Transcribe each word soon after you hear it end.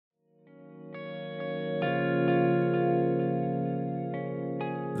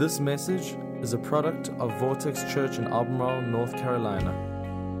This message is a product of Vortex Church in Albemarle, North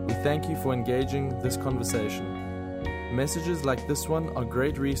Carolina. We thank you for engaging this conversation. Messages like this one are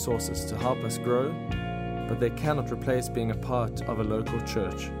great resources to help us grow, but they cannot replace being a part of a local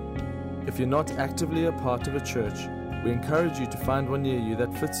church. If you're not actively a part of a church, we encourage you to find one near you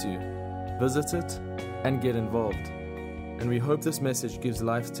that fits you, visit it, and get involved. And we hope this message gives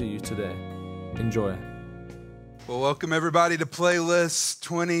life to you today. Enjoy. Well, welcome everybody to Playlist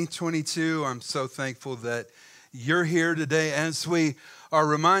 2022. I'm so thankful that you're here today as we are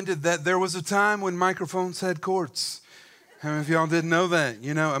reminded that there was a time when microphones had cords. How many of y'all didn't know that?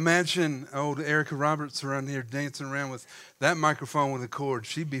 You know, imagine old Erica Roberts around here dancing around with that microphone with a cord.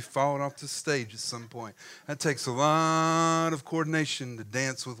 She'd be falling off the stage at some point. That takes a lot of coordination to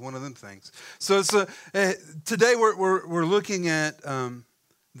dance with one of them things. So today we're looking at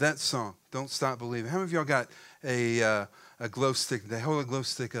that song, Don't Stop Believing. How many of y'all got a glow stick today? Hold a glow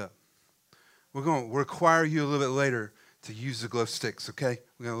stick up. We're going to require you a little bit later to use the glow sticks, okay?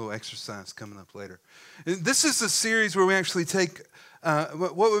 We got a little exercise coming up later. And this is a series where we actually take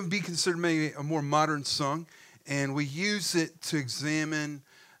what would be considered maybe a more modern song, and we use it to examine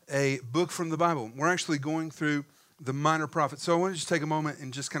a book from the Bible. We're actually going through the minor prophets. So I want to just take a moment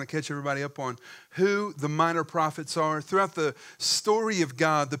and just kind of catch everybody up on who the minor prophets are. Throughout the story of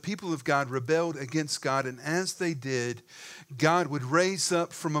God, the people of God rebelled against God, and as they did, God would raise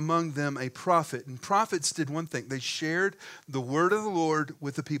up from among them a prophet. And prophets did one thing. They shared the word of the Lord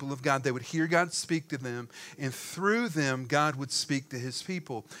with the people of God. They would hear God speak to them, and through them, God would speak to his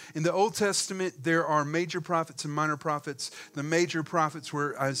people. In the Old Testament, there are major prophets and minor prophets. The major prophets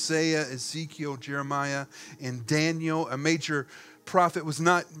were Isaiah, Ezekiel, Jeremiah, and Daniel. A major prophet was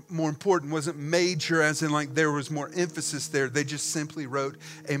not more important, wasn't major as in like there was more emphasis there. They just simply wrote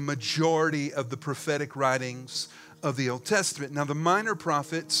a majority of the prophetic writings of the Old Testament. Now, the minor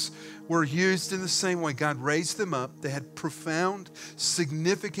prophets were used in the same way. God raised them up. They had profound,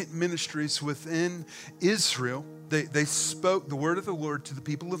 significant ministries within Israel. They spoke the word of the Lord to the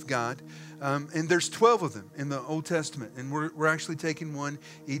people of God. And there's 12 of them in the Old Testament. And we're actually taking one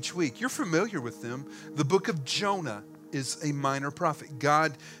each week. You're familiar with them. The book of Jonah is a minor prophet.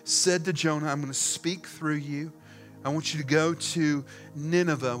 God said to Jonah, I'm going to speak through you. I want you to go to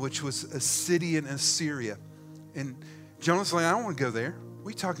Nineveh, which was a city in Assyria. And Jonah's like, I don't want to go there. What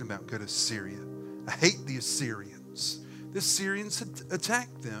are you talking about? Go to Syria. I hate the Assyrians. The Assyrians had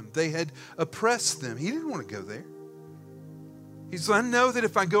attacked them. They had oppressed them. He didn't want to go there. He's like, I know that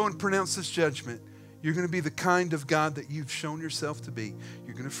if I go and pronounce this judgment, you're going to be the kind of God that you've shown yourself to be.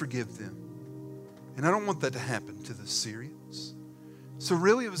 You're going to forgive them. And I don't want that to happen to the Syrians. So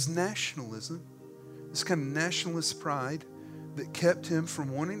really it was nationalism, this kind of nationalist pride that kept him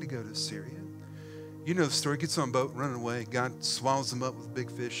from wanting to go to Syria. You know the story. Gets on a boat, running away. God swallows them up with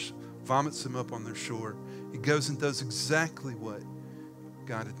big fish, vomits them up on their shore. He goes and does exactly what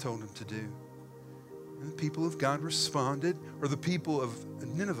God had told him to do. And the people of God responded, or the people of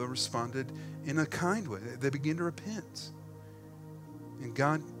Nineveh responded in a kind way. They begin to repent. And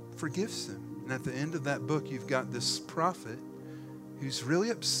God forgives them. And at the end of that book, you've got this prophet who's really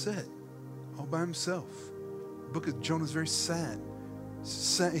upset all by himself. The book of Jonah is very sad.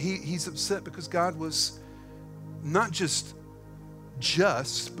 He's upset because God was not just,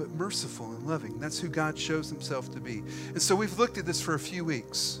 but merciful and loving. That's who God shows himself to be. And so we've looked at this for a few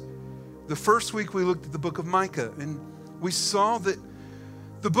weeks. The first week we looked at the book of Micah, and we saw that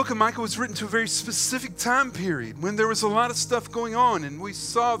the book of Micah was written to a very specific time period when there was a lot of stuff going on. And we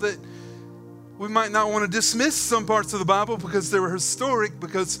saw that we might not want to dismiss some parts of the Bible because they were historic,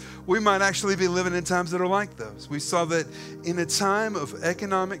 because we might actually be living in times that are like those. We saw that in a time of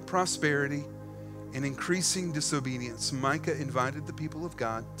economic prosperity and increasing disobedience, Micah invited the people of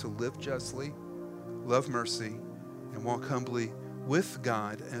God to live justly, love mercy, and walk humbly with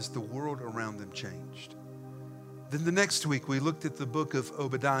God as the world around them changed. Then the next week, we looked at the book of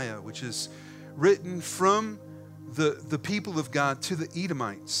Obadiah, which is written from the people of God to the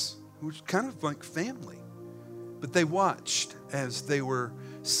Edomites, which was kind of like family. But they watched as they were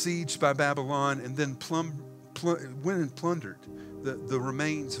sieged by Babylon and then went and plundered the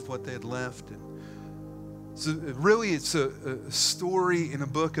remains of what they had left. And so really it's a story in a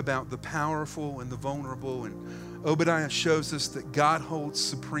book about the powerful and the vulnerable. And Obadiah shows us that God holds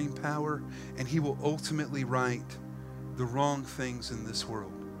supreme power, and he will ultimately right the wrong things in this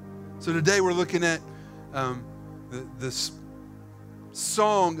world. So today we're looking at this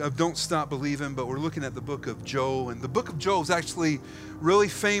song of Don't Stop Believing, but we're looking at the book of Joel. And the book of Joel is actually really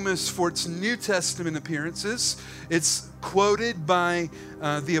famous for its New Testament appearances. It's quoted by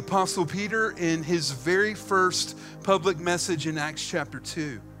the Apostle Peter in his very first public message in Acts chapter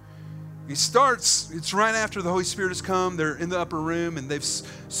 2. He starts, it's right after the Holy Spirit has come. They're in the upper room and they've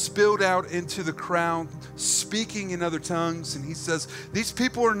spilled out into the crowd, speaking in other tongues. And he says, these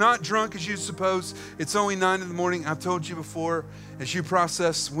people are not drunk as you suppose. It's only 9 in the morning. I've told you before, as you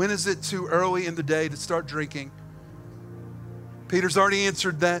process, when is it too early in the day to start drinking? Peter's already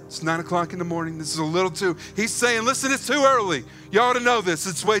answered that. It's 9 o'clock in the morning. This is a little too, he's saying, listen, it's too early. You ought to know this.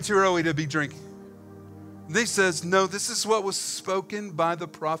 It's way too early to be drinking. And he says, no, this is what was spoken by the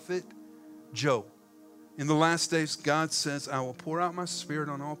prophet Joel. In the last days, God says, I will pour out my spirit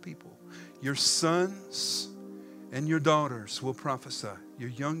on all people. Your sons and your daughters will prophesy. Your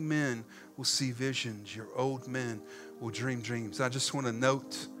young men will see visions. Your old men will dream dreams. I just want to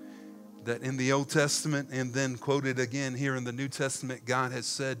note that in the Old Testament and then quoted again here in the New Testament, God has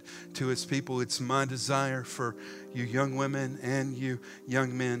said to his people, it's my desire for you young women and you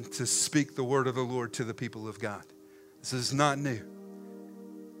young men to speak the word of the Lord to the people of God. This is not new.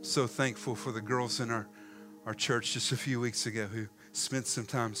 So thankful for the girls in our church just a few weeks ago who spent some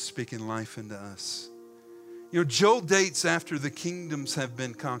time speaking life into us. You know, Joel dates after the kingdoms have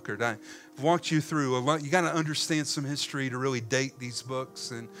been conquered. I've walked you through a lot. You got to understand some history to really date these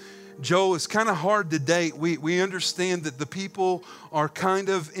books. And Joel is kind of hard to date. We understand that the people are kind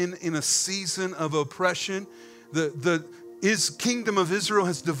of in a season of oppression. The kingdom of Israel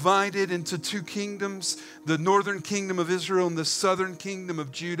has divided into two kingdoms, the northern kingdom of Israel and the southern kingdom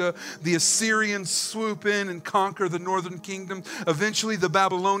of Judah. The Assyrians swoop in and conquer the northern kingdom. Eventually, the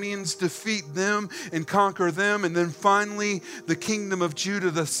Babylonians defeat them and conquer them. And then finally, the kingdom of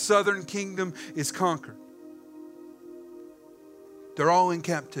Judah, the southern kingdom, is conquered. They're all in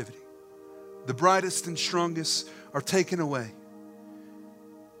captivity. The brightest and strongest are taken away.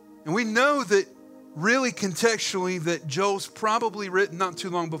 And we know that really contextually that Joel's probably written not too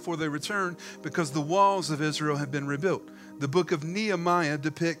long before they return because the walls of Israel have been rebuilt. The book of Nehemiah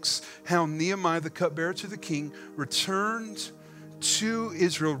depicts how Nehemiah, the cupbearer to the king, returned to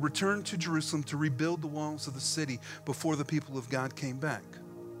Israel, returned to Jerusalem to rebuild the walls of the city before the people of God came back.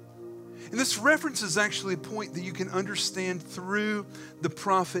 And this reference is actually a point that you can understand through the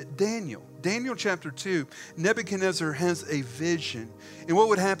prophet Daniel. Daniel chapter 2, Nebuchadnezzar has a vision. And what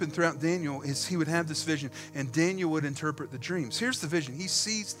would happen throughout Daniel is he would have this vision and Daniel would interpret the dreams. Here's the vision. He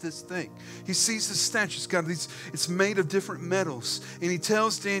sees this thing. He sees this statue. It's made of different metals. And he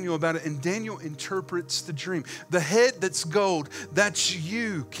tells Daniel about it and Daniel interprets the dream. The head that's gold, that's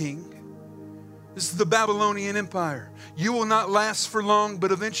you, king. This is the Babylonian Empire. You will not last for long, but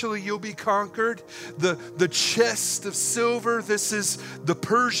eventually you'll be conquered. The chest of silver, this is the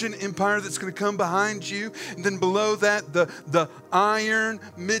Persian Empire that's going to come behind you. And then below that, the iron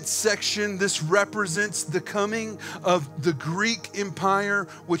midsection, this represents the coming of the Greek Empire,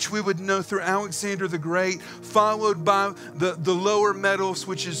 which we would know through Alexander the Great, followed by the lower metals,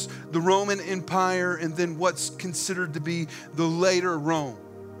 which is the Roman Empire, and then what's considered to be the later Rome.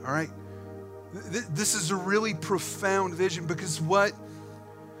 All right? This is a really profound vision because what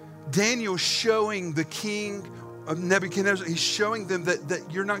Daniel's showing the king of Nebuchadnezzar, he's showing them that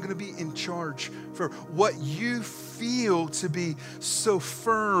you're not going to be in charge for what you feel to be so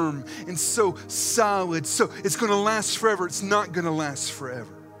firm and so solid. So it's going to last forever. It's not going to last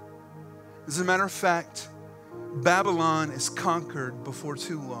forever. As a matter of fact, Babylon is conquered before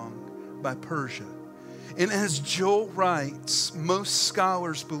too long by Persia. And as Joel writes, most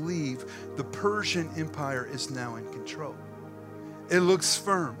scholars believe the Persian Empire is now in control. It looks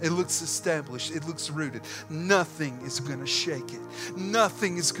firm. It looks established. It looks rooted. Nothing is going to shake it.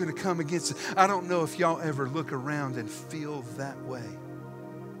 Nothing is going to come against it. I don't know if y'all ever look around and feel that way.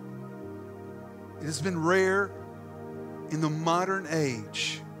 It has been rare in the modern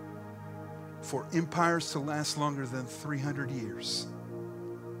age for empires to last longer than 300 years.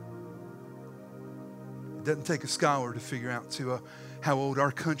 It doesn't take a scholar to figure out how old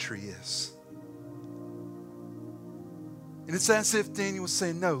our country is. And it's as if Daniel was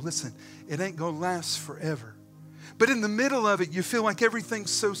saying, no, listen, it ain't going to last forever. But in the middle of it, you feel like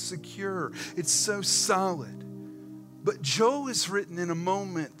everything's so secure. It's so solid. But Joel is written in a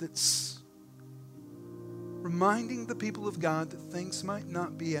moment that's reminding the people of God that things might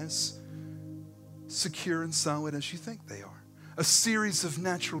not be as secure and solid as you think they are. A series of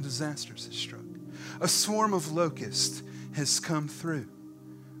natural disasters has struck. A swarm of locusts has come through.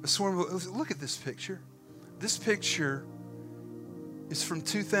 Look at this picture. This picture is from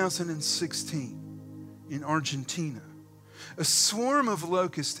 2016 in Argentina. A swarm of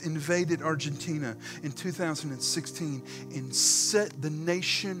locusts invaded Argentina in 2016 and set the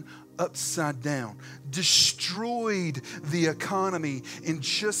nation upside down, destroyed the economy in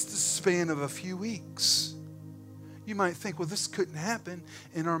just the span of a few weeks. You might think, well, this couldn't happen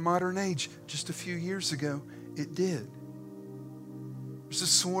in our modern age. Just a few years ago, it did. There's a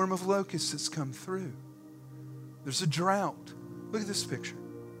swarm of locusts that's come through. There's a drought. Look at this picture.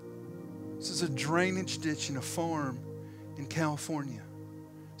 This is a drainage ditch in a farm in California.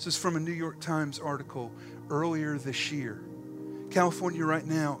 This is from a New York Times article earlier this year. California right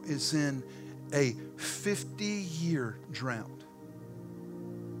now is in a 50-year drought.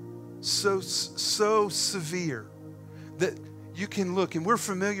 So severe that you can look, and we're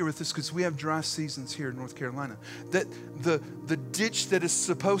familiar with this because we have dry seasons here in North Carolina, that the ditch that is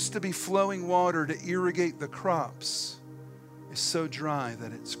supposed to be flowing water to irrigate the crops is so dry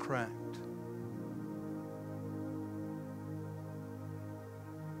that it's cracked.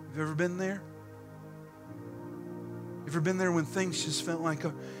 Have you ever been there? You ever been there when things just felt like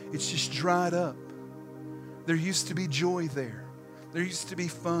it's just dried up? There used to be joy there. There used to be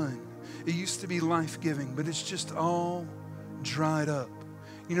fun. It used to be life-giving, but it's just all dried up.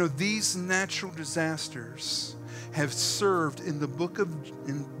 You know, these natural disasters have served in the book of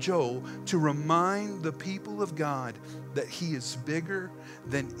Joel to remind the people of God that He is bigger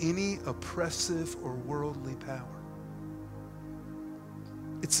than any oppressive or worldly power.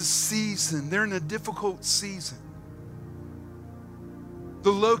 It's a season. They're in a difficult season.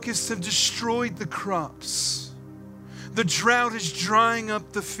 The locusts have destroyed the crops. The drought is drying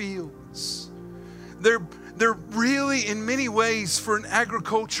up the fields. They're really, in many ways, for an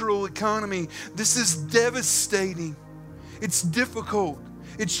agricultural economy, this is devastating. It's difficult.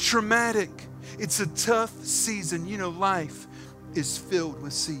 It's traumatic. It's a tough season. You know, life is filled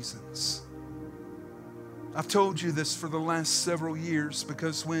with seasons. I've told you this for the last several years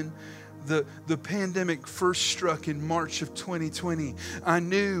because when the pandemic first struck in March of 2020, I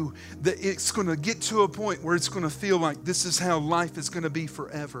knew that it's going to get to a point where it's going to feel like this is how life is going to be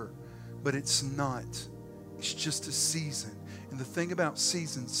forever. But it's not. It's just a season. And the thing about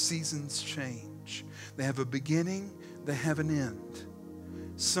seasons, seasons change. They have a beginning, they have an end.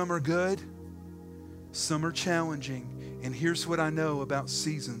 Some are good, some are challenging. And here's what I know about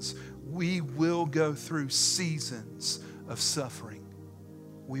seasons. We will go through seasons of suffering.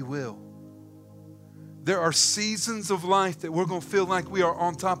 We will. There are seasons of life that we're going to feel like we are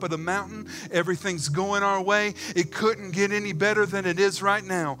on top of the mountain. Everything's going our way. It couldn't get any better than it is right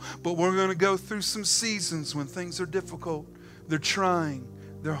now. But we're going to go through some seasons when things are difficult. They're trying.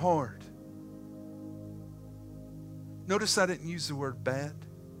 They're hard. Notice I didn't use the word bad.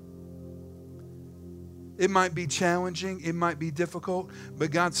 It might be challenging. It might be difficult. But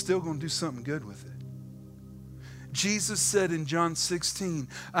God's still going to do something good with it. Jesus said in John 16,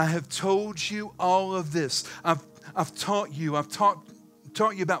 I have told you all of this. I've taught you. I've taught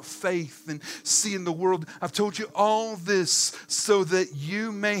you about faith and seeing the world. I've told you all this so that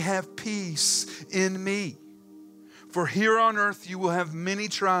you may have peace in me. For here on earth you will have many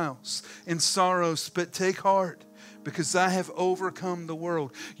trials and sorrows, but take heart, because I have overcome the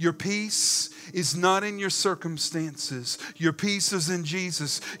world. Your peace is not in your circumstances. Your peace is in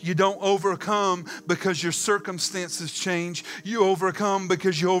Jesus. You don't overcome because your circumstances change. You overcome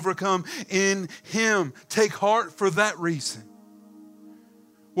because you overcome in Him. Take heart for that reason.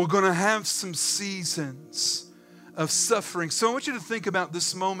 We're going to have some seasons of suffering. So I want you to think about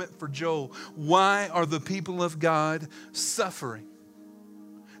this moment for Joel. Why are the people of God suffering?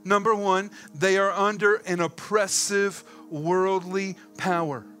 Number one, they are under an oppressive worldly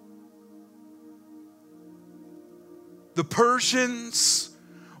power. The Persians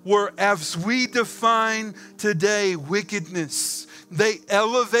were, as we define today, wickedness. They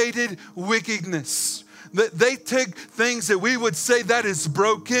elevated wickedness. They take things that we would say that is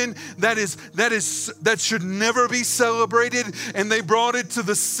broken, that should never be celebrated, and they brought it to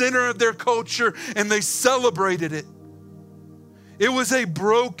the center of their culture and they celebrated it. It was a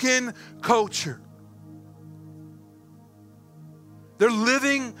broken culture. They're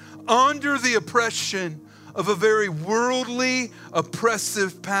living under the oppression of a very worldly,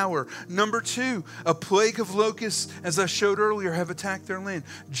 oppressive power. Number two, a plague of locusts, as I showed earlier, have attacked their land.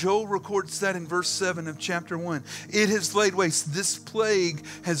 Joel records that in verse 7 of chapter 1. It has laid waste. This plague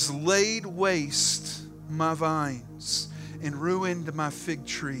has laid waste my vines and ruined my fig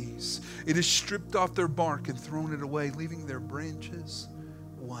trees. It has stripped off their bark and thrown it away, leaving their branches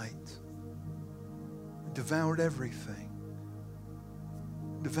white. It devoured everything.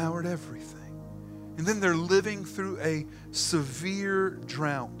 Devoured everything. And then they're living through a severe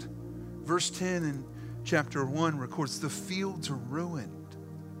drought. Verse 10 in chapter 1 records the fields are ruined.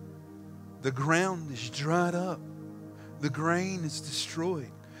 The ground is dried up. The grain is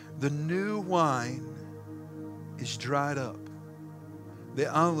destroyed. The new wine is dried up.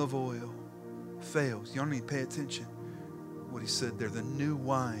 The olive oil fails. Y'all need to pay attention. what he said there. The new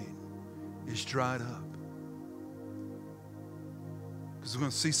wine is dried up. Because we're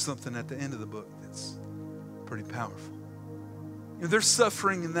going to see something at the end of the book that's pretty powerful. You know, there's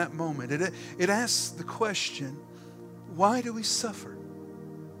suffering in that moment. It asks the question, why do we suffer?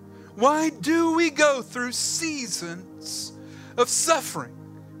 Why do we go through seasons of suffering?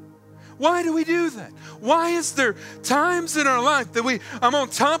 Why do we do that? Why is there times in our life that I'm on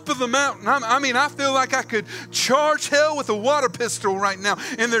top of the mountain? I feel like I could charge hell with a water pistol right now.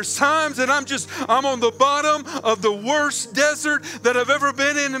 And there's times that I'm on the bottom of the worst desert that I've ever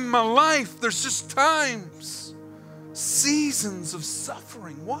been in my life. There's just times, seasons of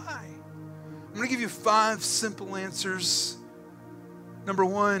suffering. Why? I'm going to give you 5 simple answers. Number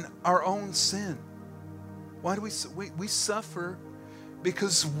 1, our own sin. Why do we suffer?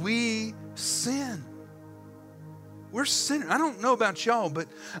 Because we sin. We're sinners. I don't know about y'all, but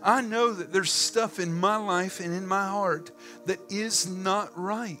I know that there's stuff in my life and in my heart that is not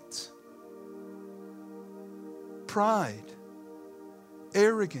right. Pride,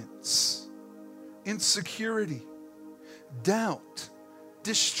 arrogance, insecurity, doubt,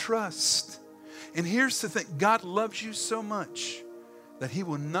 distrust. And here's the thing, God loves you so much that He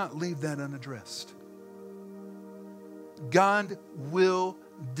will not leave that unaddressed. God will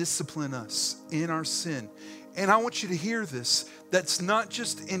discipline us in our sin. And I want you to hear this. That's not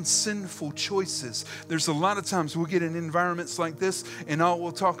just in sinful choices. There's a lot of times we'll get in environments like this and all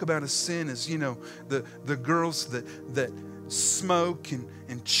we'll talk about is sin is, the girls that smoke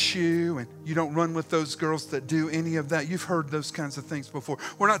and chew, and you don't run with those girls that do any of that. You've heard those kinds of things before.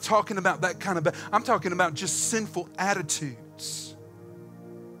 We're not talking about that kind of, I'm talking about just sinful attitudes.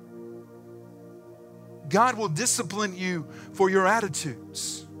 God will discipline you for your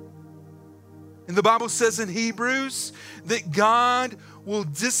attitudes. And the Bible says in Hebrews that God will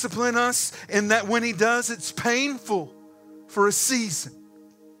discipline us and that when He does, it's painful for a season.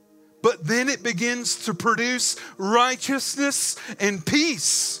 But then it begins to produce righteousness and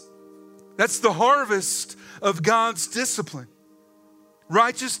peace. That's the harvest of God's discipline.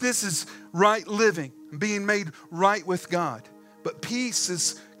 Righteousness is right living, being made right with God. But peace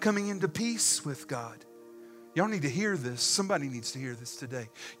is coming into peace with God. Y'all need to hear this. Somebody needs to hear this today.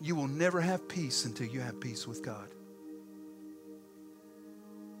 You will never have peace until you have peace with God.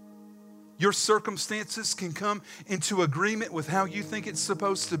 Your circumstances can come into agreement with how you think it's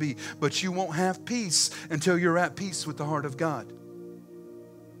supposed to be, but you won't have peace until you're at peace with the heart of God.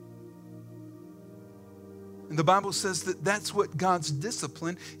 And the Bible says that that's what God's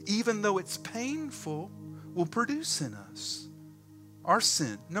discipline, even though it's painful, will produce in us. Our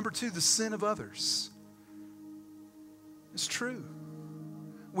sin. Number 2, the sin of others. It's true.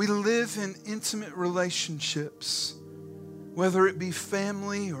 We live in intimate relationships, whether it be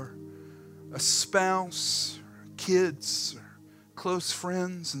family or a spouse, or kids, or close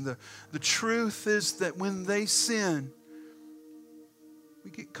friends. And the truth is that when they sin,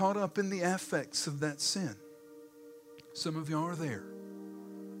 we get caught up in the affects of that sin. Some of y'all are there.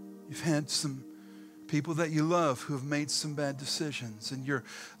 You've had some people that you love who have made some bad decisions, and you're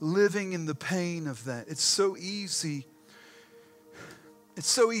living in the pain of that. It's so easy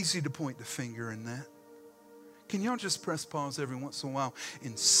to point the finger in that. Can y'all just press pause every once in a while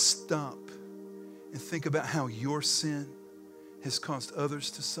and stop and think about how your sin has caused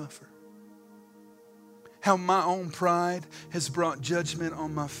others to suffer? How my own pride has brought judgment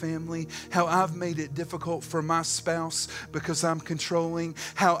on my family. How I've made it difficult for my spouse because I'm controlling.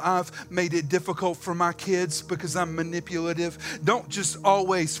 How I've made it difficult for my kids because I'm manipulative. Don't just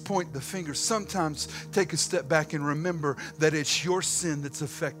always point the finger. Sometimes take a step back and remember that it's your sin that's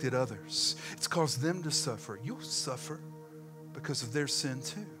affected others. It's caused them to suffer. You'll suffer because of their sin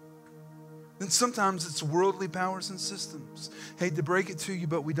too. Then sometimes it's worldly powers and systems. Hate to break it to you,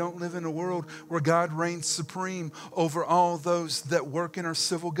 but we don't live in a world where God reigns supreme over all those that work in our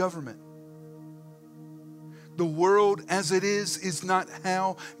civil government. The world as it is not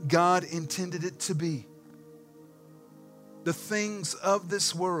how God intended it to be. The things of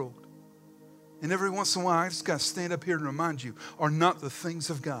this world, and every once in a while I just got to stand up here and remind you, are not the things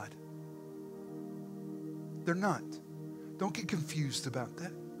of God. They're not. Don't get confused about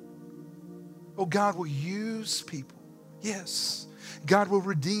that. Oh, God will use people. Yes. God will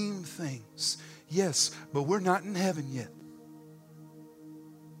redeem things. Yes. But we're not in heaven yet.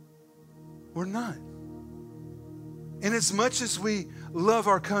 We're not. And as much as we love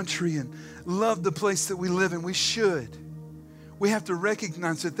our country and love the place that we live in, we should. We have to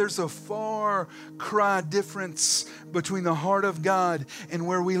recognize that there's a far cry difference between the heart of God and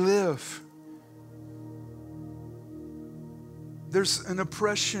where we live. There's an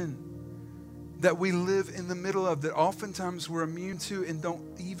oppression that we live in the middle of, that oftentimes we're immune to and don't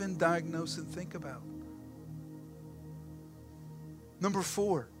even diagnose and think about. Number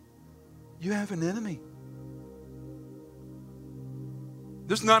 4, you have an enemy.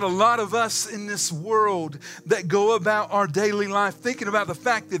 There's not a lot of us in this world that go about our daily life thinking about the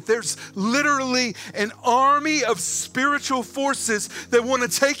fact that there's literally an army of spiritual forces that want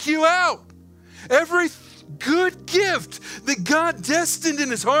to take you out. Every good gift that God destined in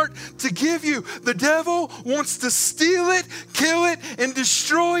his heart to give you, the devil wants to steal it, kill it, and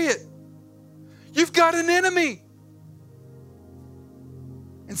destroy it. You've got an enemy.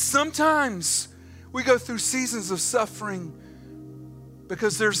 And sometimes we go through seasons of suffering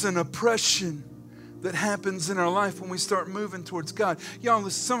because there's an oppression that happens in our life when we start moving towards God. Y'all,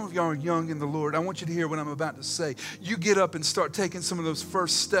 some of y'all are young in the Lord. I want you to hear what I'm about to say. You get up and start taking some of those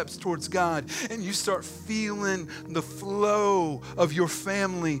first steps towards God, and you start feeling the flow of your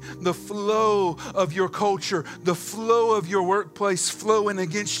family, the flow of your culture, the flow of your workplace flowing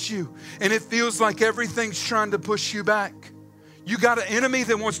against you. And it feels like everything's trying to push you back. You got an enemy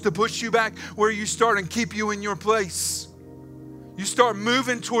that wants to push you back where you start and keep you in your place. You start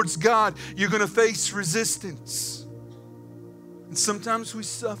moving towards God, you're going to face resistance. And sometimes we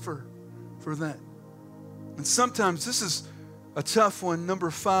suffer for that. And sometimes, this is a tough one,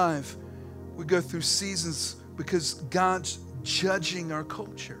 number 5, we go through seasons because God's judging our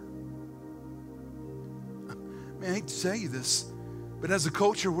culture. I hate to tell you this, but as a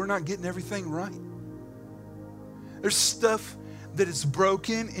culture, we're not getting everything right. There's stuff that is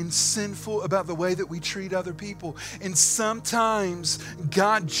broken and sinful about the way that we treat other people. And sometimes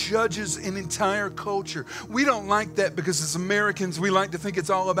God judges an entire culture. We don't like that because as Americans, we like to think it's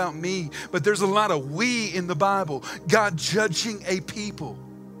all about me. But there's a lot of we in the Bible. God judging a people.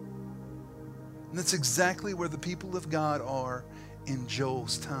 And that's exactly where the people of God are in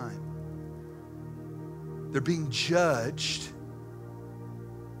Joel's time. They're being judged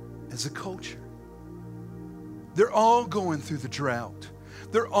as a culture. They're all going through the drought.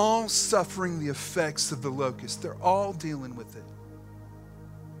 They're all suffering the effects of the locust. They're all dealing with it.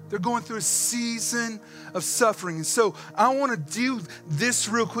 They're going through a season of suffering. And so I want to do this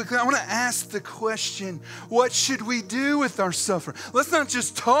real quickly. I want to ask the question, what should we do with our suffering? Let's not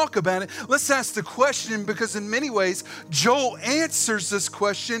just talk about it. Let's ask the question, because in many ways, Joel answers this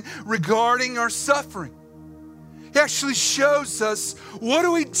question regarding our suffering. He actually shows us, what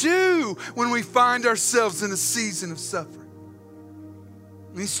do we do when we find ourselves in a season of suffering?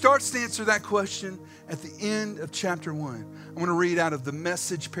 And he starts to answer that question at the end of chapter 1. I want to read out of the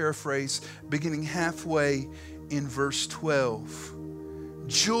Message paraphrase, beginning halfway in verse 12.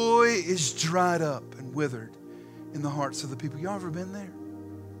 Joy is dried up and withered in the hearts of the people. Y'all ever been there?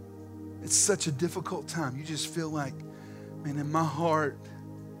 It's such a difficult time. You just feel like, man, in my heart,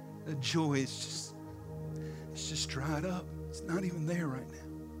 the joy is just dried up. It's not even there right now.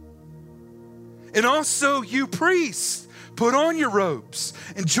 And also, you priests, put on your robes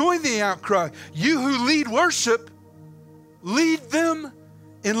and join the outcry. You who lead worship, lead them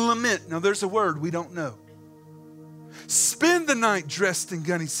in lament. Now, there's a word we don't know. Spend the night dressed in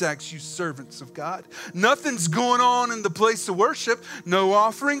gunny sacks, you servants of God. Nothing's going on in the place of worship. No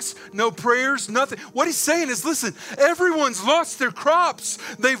offerings, no prayers, nothing. What he's saying is, listen, everyone's lost their crops.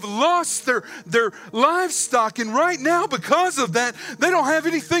 They've lost their livestock. And right now, because of that, they don't have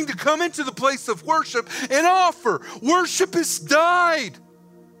anything to come into the place of worship and offer. Worship has died.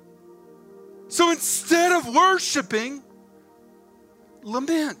 So instead of worshiping,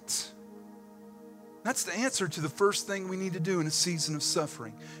 lament. That's the answer to the first thing we need to do in a season of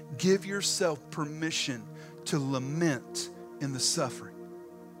suffering. Give yourself permission to lament in the suffering.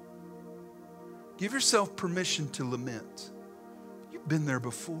 Give yourself permission to lament. You've been there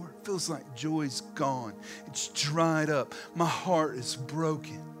before. It feels like joy's gone. It's dried up. My heart is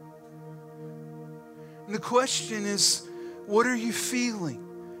broken. And the question is, what are you feeling?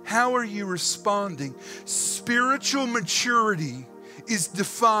 How are you responding? Spiritual maturity is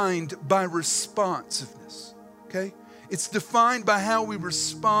defined by responsiveness, okay? It's defined by how we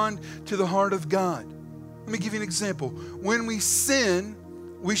respond to the heart of God. Let me give you an example. When we sin,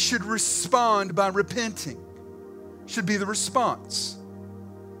 we should respond by repenting. Should be the response.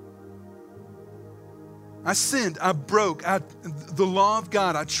 I sinned, I broke the law of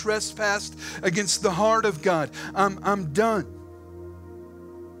God. I trespassed against the heart of God. I'm done.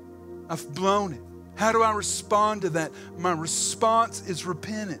 I've blown it. How do I respond to that? My response is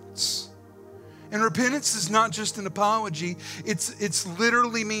repentance. And repentance is not just an apology. It's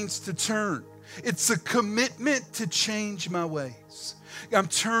literally means to turn. It's a commitment to change my ways. I'm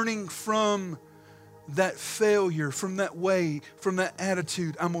turning from that failure, from that way, from that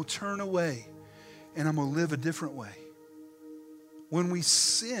attitude. I'm going to turn away and I'm going to live a different way. When we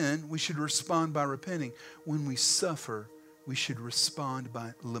sin, we should respond by repenting. When we suffer, we should respond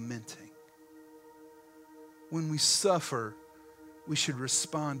by lamenting. When we suffer, we should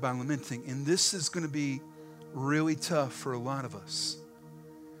respond by lamenting. And this is going to be really tough for a lot of us.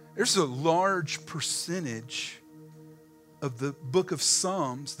 There's a large percentage of the book of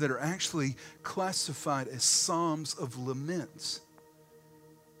Psalms that are actually classified as Psalms of lament.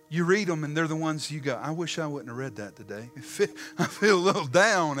 You read them and they're the ones you go, I wish I wouldn't have read that today. I feel a little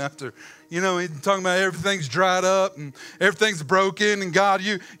down after, he's talking about everything's dried up and everything's broken and God,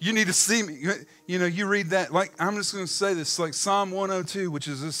 you need to see me. You read that, like, I'm just going to say this, like Psalm 102, which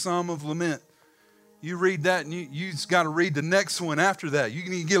is a Psalm of lament. You read that and you just got to read the next one after that. You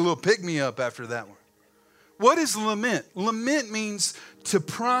need to get a little pick-me-up after that one. What is lament? Lament means to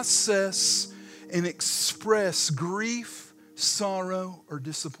process and express grief, sorrow, or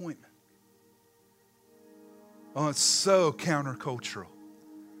disappointment. Oh, it's so countercultural.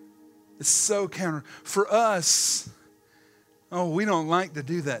 It's so counter. For us, we don't like to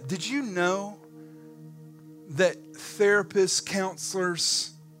do that. Did you know that therapists,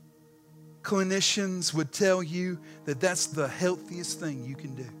 counselors, clinicians would tell you that that's the healthiest thing you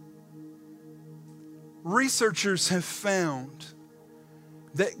can do? Researchers have found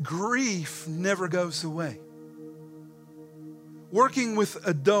that grief never goes away. Working with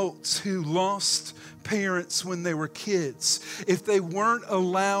adults who lost parents when they were kids, if they weren't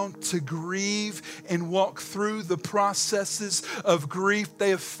allowed to grieve and walk through the processes of grief, they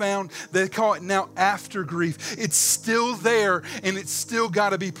have found, they call it now after grief. It's still there and it's still got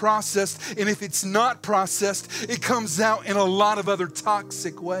to be processed. And if it's not processed, it comes out in a lot of other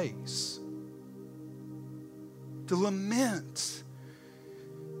toxic ways. To lament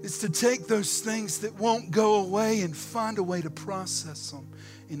is to take those things that won't go away and find a way to process them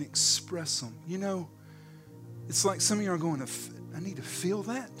and express them. It's like some of you are going, I need to feel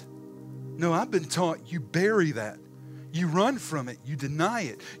that. No, I've been taught you bury that. You run from it. You deny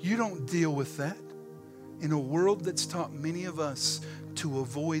it. You don't deal with that. In a world that's taught many of us to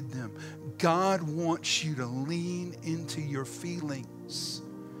avoid them, God wants you to lean into your feelings,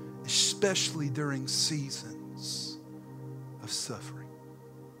 especially during seasons of suffering.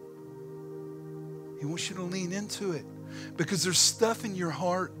 He wants you to lean into it because there's stuff in your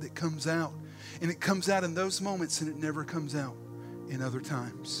heart that comes out, and it comes out in those moments and it never comes out in other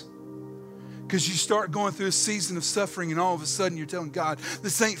times. Because you start going through a season of suffering and all of a sudden you're telling God,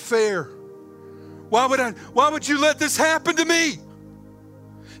 this ain't fair. Why would you let this happen to me?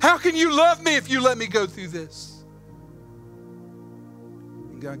 How can you love me if you let me go through this?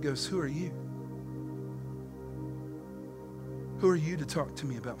 And God goes, who are you? Who are you to talk to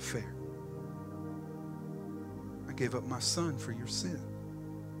me about fair? I gave up my son for your sin.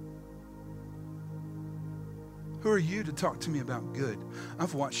 Who are you to talk to me about good?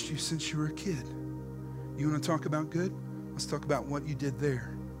 I've watched you since you were a kid. You want to talk about good? Let's talk about what you did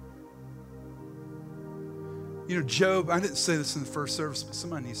there. Job, I didn't say this in the first service, but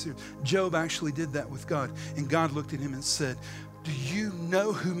somebody needs to hear. Job actually did that with God. And God looked at him and said, do you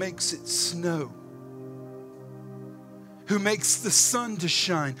know who makes it snow? Who makes the sun to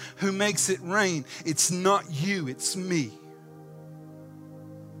shine? Who makes it rain? It's not you, it's me.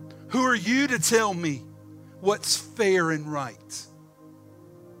 Who are you to tell me what's fair and right?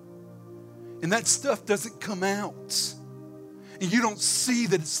 And that stuff doesn't come out. And you don't see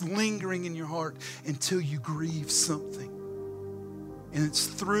that it's lingering in your heart until you grieve something. And it's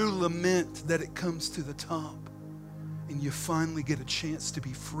through lament that it comes to the top. And you finally get a chance to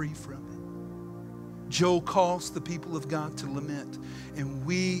be free from it. Joel calls the people of God to lament, and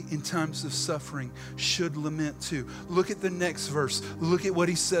we, in times of suffering, should lament too. Look at the next verse. Look at what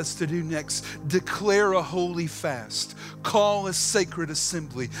he says to do next. Declare a holy fast. Call a sacred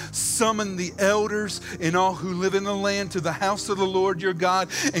assembly. Summon the elders and all who live in the land to the house of the Lord your God,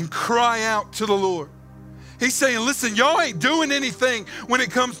 and cry out to the Lord. He's saying, listen, y'all ain't doing anything when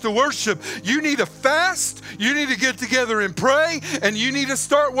it comes to worship. You need to fast, you need to get together and pray, and you need to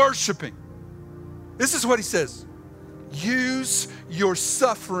start worshiping. This is what he says. Use your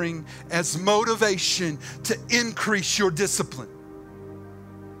suffering as motivation to increase your discipline.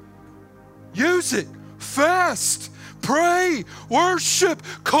 Use it. Fast. Pray. Worship.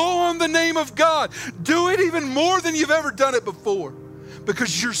 Call on the name of God. Do it even more than you've ever done it before.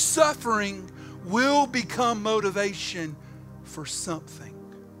 Because your suffering will become motivation for something.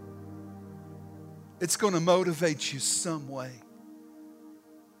 It's going to motivate you some way.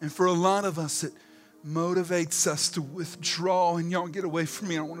 And for a lot of us, it motivates us to withdraw. And y'all get away from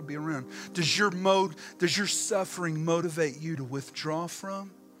me. I don't want to be around. Does your suffering motivate you to withdraw from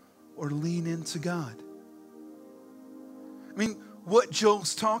or lean into God. I mean, what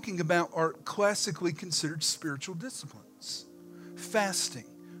Joel's talking about are classically considered spiritual disciplines. Fasting,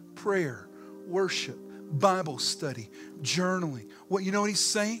 prayer, worship, Bible study, journaling. You know what he's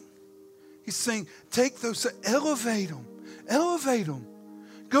saying? He's saying, take those, elevate them.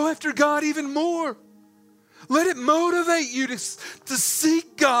 Go after God even more. Let it motivate you to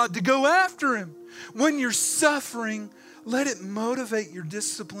seek God, to go after Him. When you're suffering, let it motivate your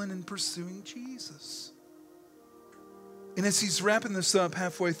discipline in pursuing Jesus. And as he's wrapping this up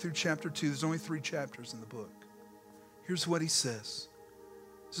halfway through chapter 2, there's only 3 chapters in the book. Here's what he says.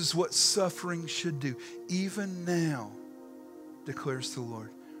 This is what suffering should do. Even now, declares the Lord,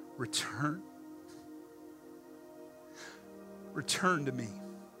 return to me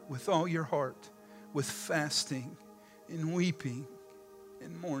with all your heart, with fasting and weeping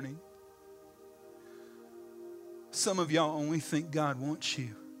and mourning. Some of y'all only think God wants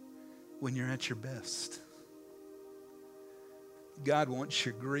you when you're at your best. God wants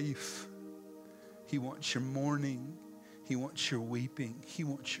your grief. He wants your mourning. He wants your weeping. He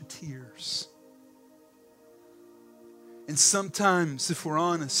wants your tears. And sometimes, if we're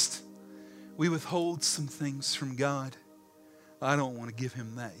honest, we withhold some things from God. I don't want to give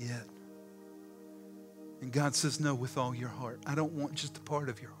Him that yet. And God says, no, with all your heart. I don't want just a part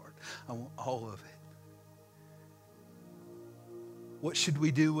of your heart. I want all of it. What should we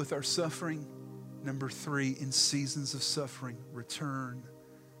do with our suffering? Number 3, in seasons of suffering, return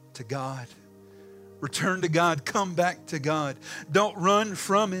to God. Return to God. Come back to God. Don't run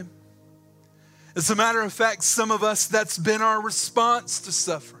from Him. As a matter of fact, some of us, that's been our response to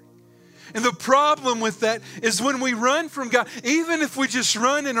suffering. And the problem with that is when we run from God, even if we just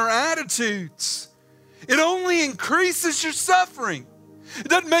run in our attitudes, it only increases your suffering. It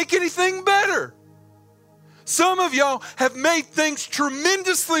doesn't make anything better. Some of y'all have made things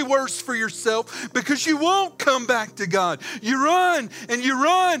tremendously worse for yourself because you won't come back to God. You run,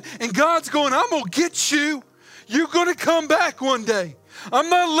 and God's going, I'm going to get you. You're going to come back one day. I'm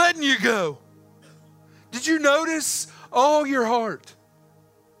not letting you go. Did you notice all your heart?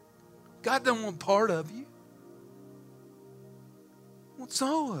 God doesn't want part of you. He wants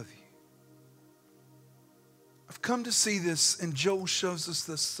all of you. I've come to see this, and Joel shows us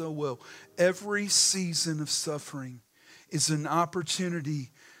this so well. Every season of suffering is an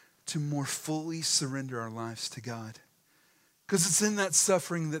opportunity to more fully surrender our lives to God. Because it's in that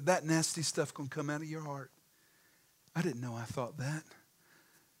suffering that nasty stuff can come out of your heart. I didn't know I thought that.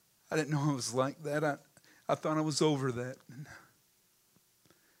 I didn't know I was like that. I thought I was over that.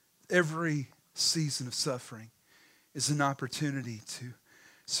 Every season of suffering is an opportunity to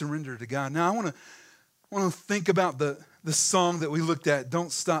surrender to God. Now, I want to think about the song that we looked at,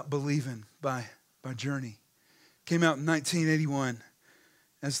 Don't Stop Believing by Journey. Came out in 1981.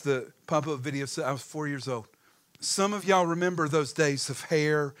 As the pop-up video said, I was 4 years old. Some of y'all remember those days of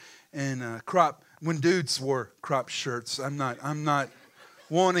hair and when dudes wore crop shirts. I'm not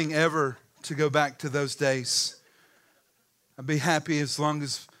wanting ever to go back to those days. I'd be happy as long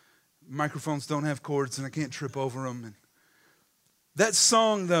as microphones don't have cords and I can't trip over them. And that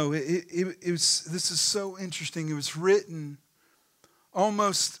song, though, this is so interesting. It was written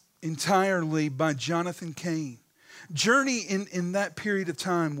almost entirely by Jonathan Cain. Journey in that period of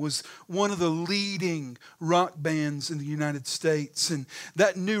time was one of the leading rock bands in the United States. And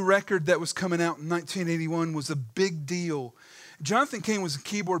that new record that was coming out in 1981 was a big deal. Jonathan Cain was a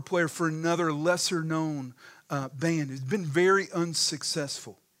keyboard player for another lesser-known band. It's been very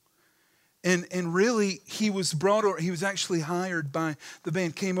unsuccessful. And really, he was actually hired by the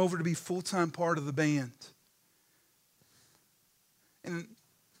band, came over to be full-time part of the band. And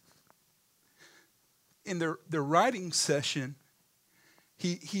in their writing session,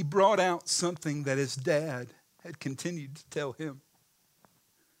 he brought out something that his dad had continued to tell him.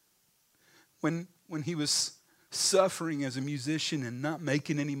 When he was suffering as a musician and not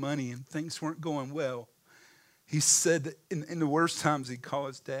making any money and things weren't going well, he said that in the worst times he'd call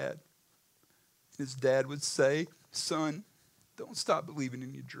his dad. His dad would say, son, don't stop believing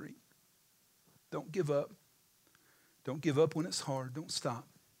in your dream. Don't give up. Don't give up when it's hard. Don't stop.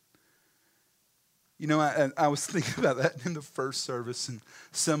 You know, I was thinking about that in the first service, and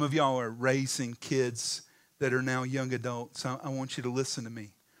some of y'all are raising kids that are now young adults. I want you to listen to me.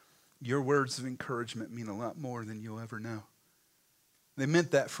 Your words of encouragement mean a lot more than you'll ever know. They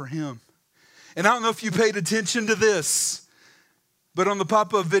meant that for him. And I don't know if you paid attention to this, but on the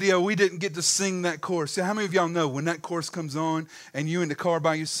pop-up video, we didn't get to sing that chorus. So how many of y'all know when that chorus comes on and you in the car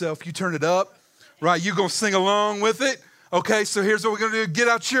by yourself, you turn it up, right? You're going to sing along with it. Okay, so here's what we're going to do. Get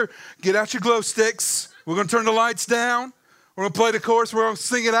out your glow sticks. We're going to turn the lights down. We're going to play the chorus. We're going to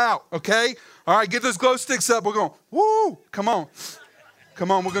sing it out, okay? All right, get those glow sticks up. We're going, woo, come on.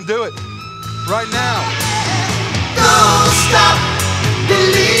 Come on, we're going to do it right now. Don't stop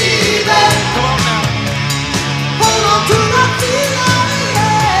believing. Come on now. Hold on to the feeling.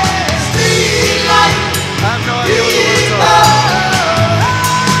 Street light. I have no idea what the words are.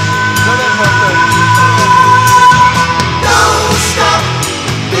 Know that part though. Don't stop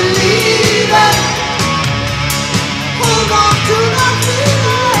believing. Hold on to the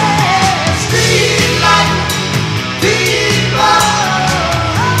feeling. Street light. People.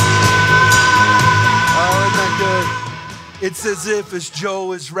 Oh, isn't that good? It's as if as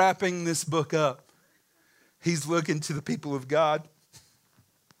Joel is wrapping this book up, he's looking to the people of God.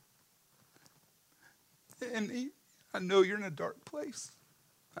 And I know you're in a dark place.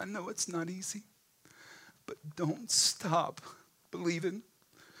 I know it's not easy. But don't stop believing.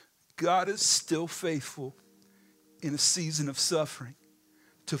 God is still faithful in a season of suffering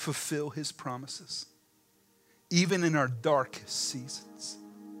to fulfill his promises, even in our darkest seasons.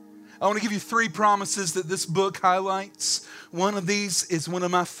 I want to give you 3 promises that this book highlights. One of these is one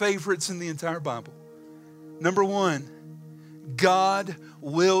of my favorites in the entire Bible. Number 1, God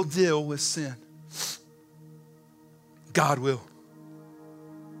will deal with sin. God will.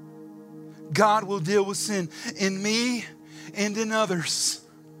 God will deal with sin in me and in others.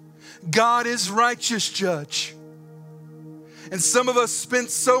 God is righteous judge. And some of us spend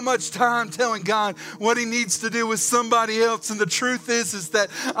so much time telling God what he needs to do with somebody else. And the truth is that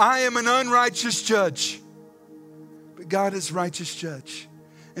I am an unrighteous judge. But God is righteous judge.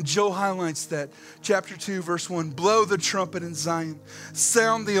 And Joel highlights that. Chapter 2, verse 1. Blow the trumpet in Zion.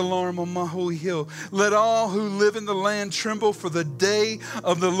 Sound the alarm on my holy hill. Let all who live in the land tremble, for the day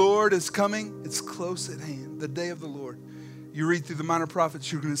of the Lord is coming. It's close at hand. The day of the Lord. You read through the minor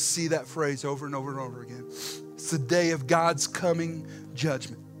prophets, you're going to see that phrase over and over and over again. It's the day of God's coming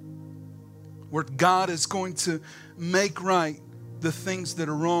judgment, where God is going to make right the things that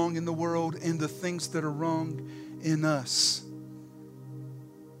are wrong in the world and the things that are wrong in us.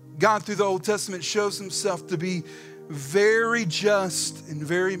 God, through the Old Testament, shows himself to be very just and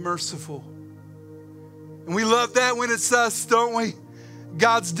very merciful. And we love that when it's us, don't we?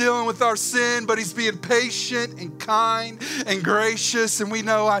 God's dealing with our sin, but he's being patient and kind and gracious. And we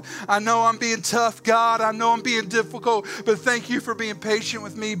know, I know I'm being tough, God. I know I'm being difficult, but thank you for being patient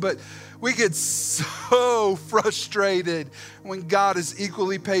with me. But we get so frustrated when God is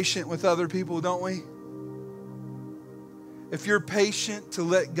equally patient with other people, don't we? If you're patient to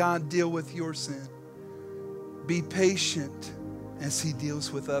let God deal with your sin, be patient as he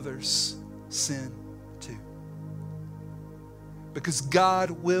deals with others' sin too. Because God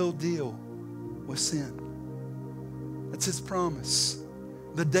will deal with sin. That's his promise.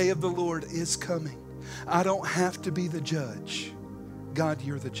 The day of the Lord is coming. I don't have to be the judge. God,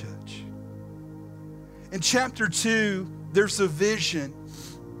 you're the judge. In chapter 2, there's a vision,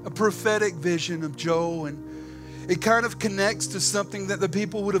 a prophetic vision of Joel, and it kind of connects to something that the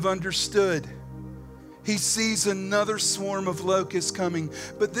people would have understood. He sees another swarm of locusts coming,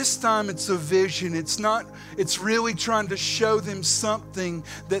 but this time it's a vision. It's really trying to show them something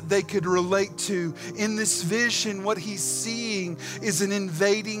that they could relate to. In this vision, what he's seeing is an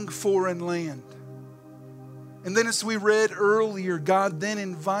invading foreign land. And then as we read earlier, God then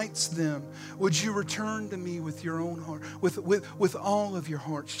invites them, would you return to me with your own heart, with all of your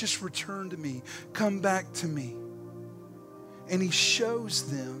hearts? Just return to me. Come back to me. And he shows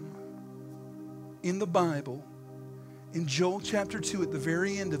them in the Bible, in Joel chapter 2, at the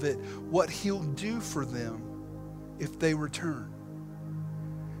very end of it, what he'll do for them if they return.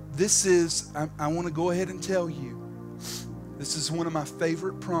 This is, I want to go ahead and tell you, this is one of my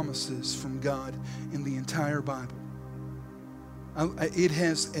favorite promises from God in the entire Bible. It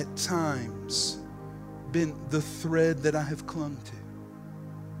has at times been the thread that I have clung to.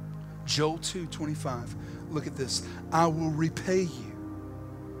 Joel 2:25. Look at this. I will repay you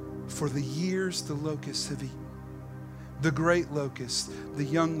for the years the locusts have eaten. The great locust, the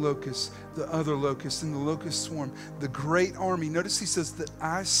young locust, the other locust, and the locust swarm, the great army. Notice he says that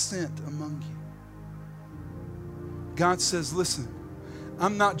I sent among you. God says, listen,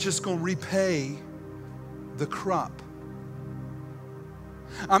 I'm not just going to repay the crop.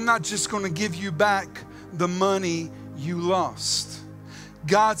 I'm not just going to give you back the money you lost.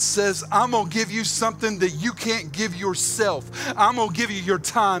 God says, I'm going to give you something that you can't give yourself. I'm going to give you your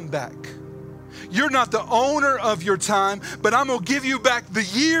time back. You're not the owner of your time, but I'm going to give you back the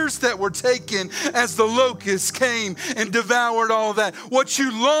years that were taken as the locusts came and devoured all that. What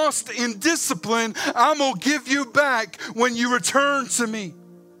you lost in discipline, I'm going to give you back when you return to me.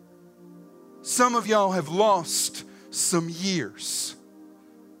 Some of y'all have lost some years.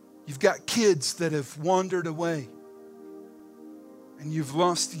 You've got kids that have wandered away. And you've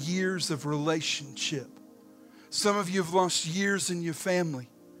lost years of relationship. Some of you have lost years in your family.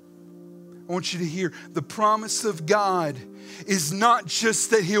 I want you to hear the promise of God is not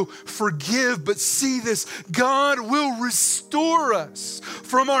just that He'll forgive, but see this, God will restore us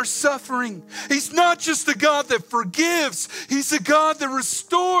from our suffering. He's not just a God that forgives, He's a God that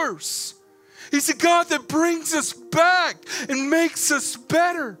restores. He's a God that brings us back and makes us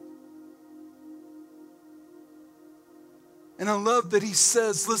better. And I love that He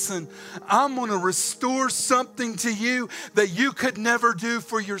says, listen, I'm going to restore something to you that you could never do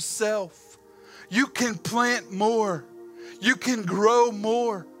for yourself. You can plant more. You can grow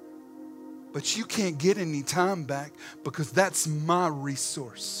more. But you can't get any time back because that's my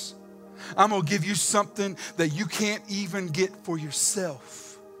resource. I'm going to give you something that you can't even get for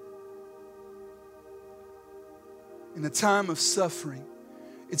yourself. In a time of suffering,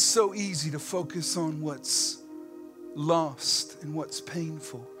 it's so easy to focus on what's lost and what's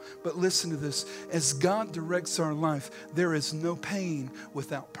painful. But listen to this. As God directs our life, there is no pain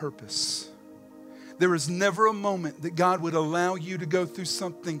without purpose. There is never a moment that God would allow you to go through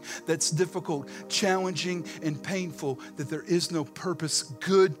something that's difficult, challenging, and painful, that there is no purpose,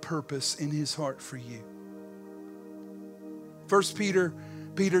 good purpose in His heart for you. First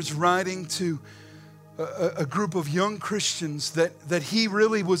Peter's writing to a group of young Christians that he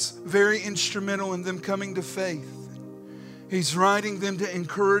really was very instrumental in them coming to faith. He's writing them to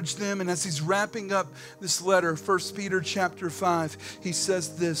encourage them. And as he's wrapping up this letter, 1 Peter chapter 5, he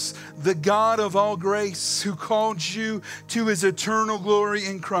says this, the God of all grace who called you to His eternal glory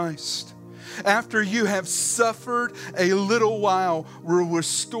in Christ, after you have suffered a little while, will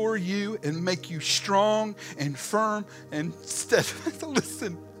restore you and make you strong and firm and steadfast.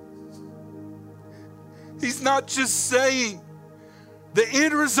 Listen, He's not just saying the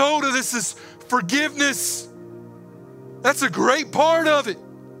end result of this is forgiveness. That's a great part of it.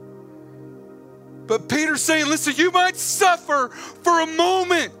 But Peter's saying, listen, you might suffer for a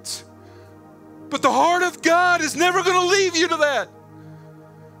moment, but the heart of God is never going to leave you to that.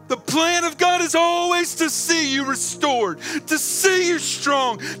 The plan of God is always to see you restored, to see you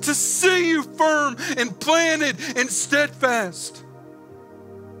strong, to see you firm and planted and steadfast.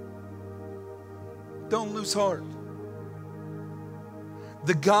 Don't lose heart.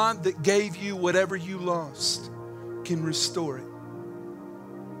 The God that gave you whatever you lost can restore it.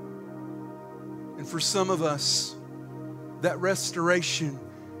 And for some of us, that restoration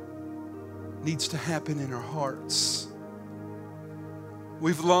needs to happen in our hearts.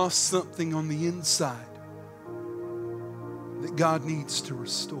 We've lost something on the inside that God needs to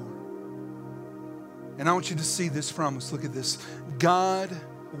restore. And I want you to see this promise. Look at this. God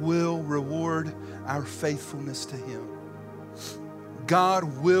will reward our faithfulness to Him. God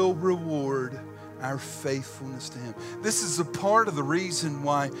will reward our faithfulness to Him. This is a part of the reason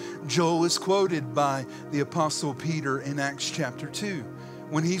why Joel is quoted by the Apostle Peter in Acts chapter 2.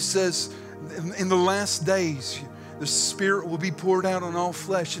 When he says, in the last days, the Spirit will be poured out on all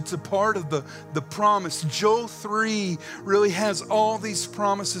flesh. It's a part of the promise. Joel 3 really has all these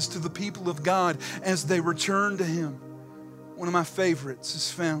promises to the people of God as they return to Him. One of my favorites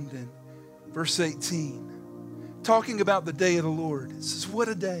is found in verse 18. Talking about the day of the Lord. It says, what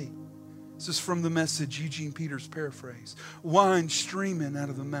a day. This is from the Message, Eugene Peter's paraphrase. Wine streaming out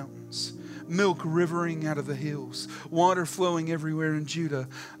of the mountains, milk rivering out of the hills, water flowing everywhere in Judah,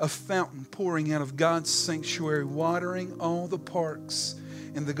 a fountain pouring out of God's sanctuary, watering all the parks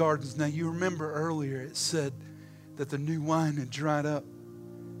and the gardens. Now you remember earlier it said that the new wine had dried up.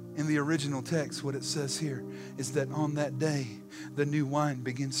 In the original text, what it says here is that on that day, the new wine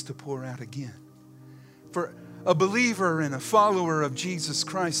begins to pour out again. For a believer and a follower of Jesus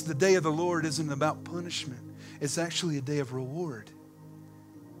Christ, the day of the Lord isn't about punishment. It's actually a day of reward.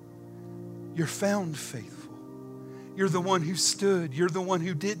 You're found faithful. You're the one who stood. You're the one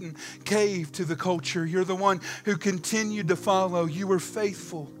who didn't cave to the culture. You're the one who continued to follow. You were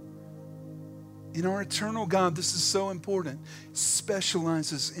faithful. In our eternal God, this is so important,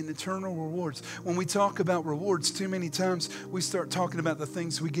 specializes in eternal rewards. When we talk about rewards, too many times we start talking about the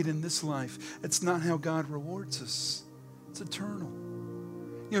things we get in this life. It's not how God rewards us. It's eternal.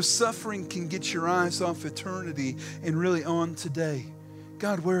 You know, suffering can get your eyes off eternity and really on today.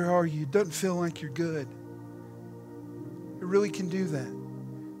 God, where are you? Doesn't feel like you're good. It really can do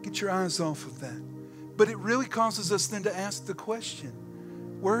that. Get your eyes off of that. But it really causes us then to ask the question,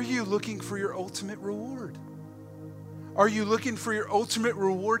 where are you looking for your ultimate reward? Are you looking for your ultimate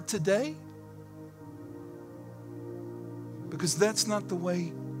reward today? Because that's not the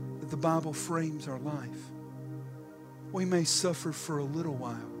way that the Bible frames our life. We may suffer for a little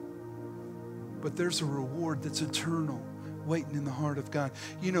while, but there's a reward that's eternal waiting in the heart of God.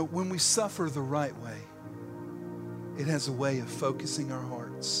 You know, when we suffer the right way, it has a way of focusing our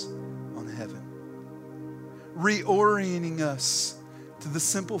hearts on heaven, reorienting us to the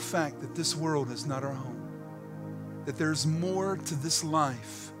simple fact that this world is not our home, that there's more to this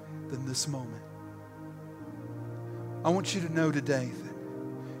life than this moment. I want you to know today that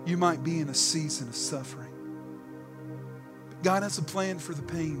you might be in a season of suffering. But God has a plan for the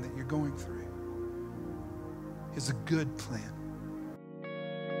pain that you're going through. He has a good plan.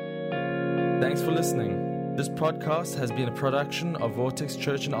 Thanks for listening. This podcast has been a production of Vortex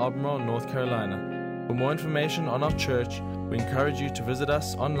Church in Albemarle, North Carolina. For more information on our church, we encourage you to visit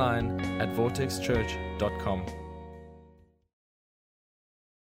us online at vortexchurch.com.